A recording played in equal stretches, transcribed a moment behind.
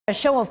A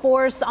show of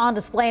force on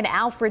display in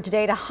Alfred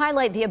today to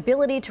highlight the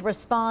ability to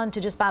respond to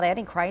just about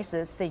any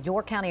crisis. The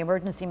York County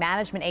Emergency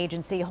Management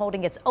Agency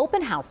holding its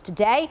open house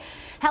today.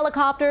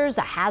 Helicopters,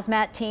 a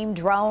hazmat team,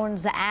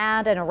 drones,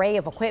 and an array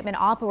of equipment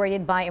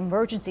operated by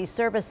emergency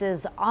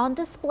services on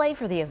display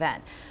for the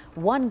event.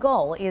 One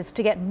goal is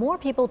to get more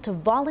people to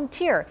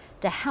volunteer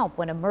to help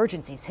when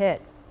emergencies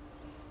hit.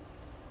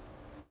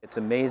 It's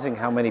amazing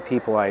how many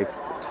people I've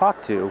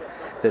talked to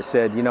that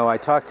said, I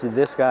talked to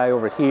this guy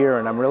over here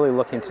and I'm really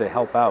looking to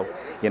help out.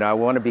 I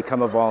want to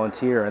become a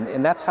volunteer,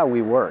 and that's how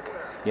we work.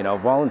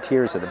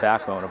 Volunteers are the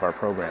backbone of our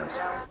programs.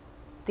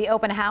 The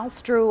open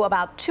house drew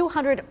about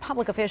 200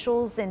 public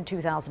officials in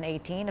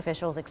 2018.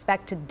 Officials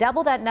expect to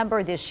double that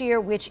number this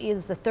year, which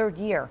is the third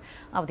year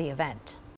of the event.